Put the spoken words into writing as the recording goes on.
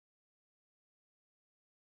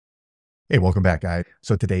Hey, welcome back, guys.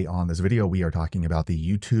 So today on this video, we are talking about the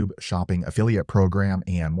YouTube Shopping Affiliate Program,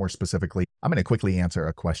 and more specifically, I'm going to quickly answer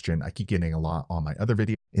a question I keep getting a lot on my other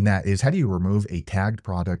video, and that is, how do you remove a tagged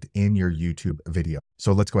product in your YouTube video?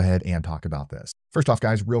 So let's go ahead and talk about this. First off,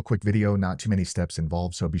 guys, real quick video, not too many steps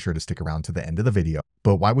involved, so be sure to stick around to the end of the video.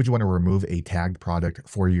 But why would you want to remove a tagged product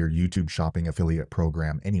for your YouTube Shopping Affiliate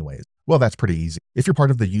Program anyways? Well, that's pretty easy. If you're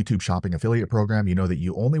part of the YouTube Shopping Affiliate Program, you know that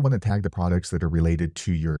you only want to tag the products that are related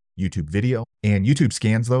to your YouTube video, and YouTube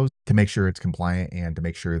scans those to make sure it's compliant and to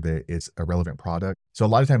make sure that it's a relevant product. So a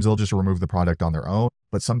lot of times they'll just remove the product on their own,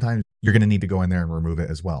 but sometimes you're going to need to go in there and remove it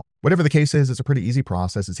as well. Whatever the case is, it's a pretty easy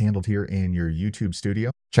process. It's handled here in your YouTube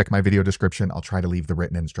studio. Check my video description. I'll try to leave the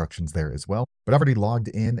written instructions there as well. But I've already logged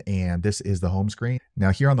in, and this is the home screen.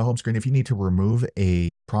 Now here on the home screen, if you need to remove a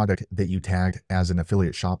product that you tagged as an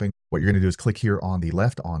affiliate shopping, what you're going to do is click here on the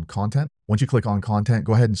left on content. Once you click on content,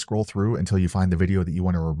 go ahead and scroll through until you find the video that you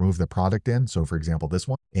want to remove the product in. So for example, this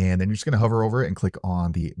one, and then you're just going to hover over it and click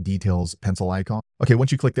on the details pencil icon. Okay,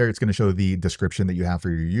 once you click there, it's going to show the description that you have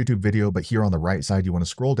for your YouTube video. But here on the right side, you want to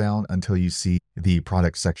scroll down until you see the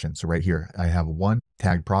product section. So right here, I have one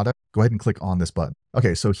tagged product. Go ahead and click on this button.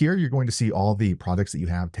 Okay, so here you're going to see all the products that you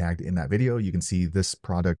have tagged in that video. You can see this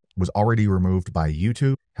product was already removed by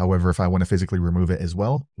YouTube. However, if I want to physically remove it as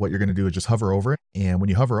well, what you're going to do is just hover over it. And when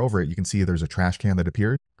you hover over it, you can see there's a trash can that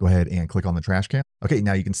appeared. Go ahead and click on the trash can. Okay,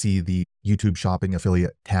 now you can see the YouTube Shopping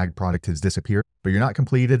Affiliate tag product has disappeared, but you're not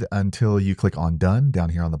completed until you click on done down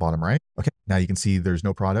here on the bottom right. Okay, now you can see there's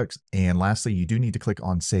no products. And lastly, you do need to click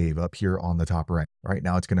on save up here on the top right. All right,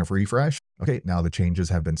 now it's going to refresh. Okay, now the changes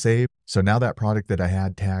have been saved. So now that product that I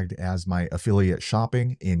had tagged as my affiliate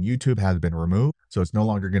shopping in YouTube has been removed. So it's no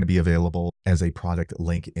longer going to be available as a product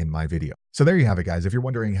link in my video. So there you have it, guys. If you're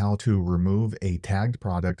wondering how to remove a tagged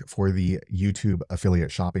product for the YouTube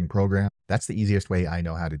affiliate shopping program, that's the easiest way I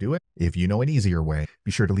know how to do it. If you know an easier way,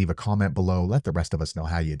 be sure to leave a comment below. Let the rest of us know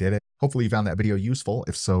how you did it. Hopefully you found that video useful.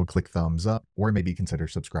 If so, click thumbs up or maybe consider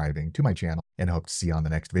subscribing to my channel, and I hope to see you on the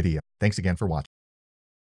next video. Thanks again for watching.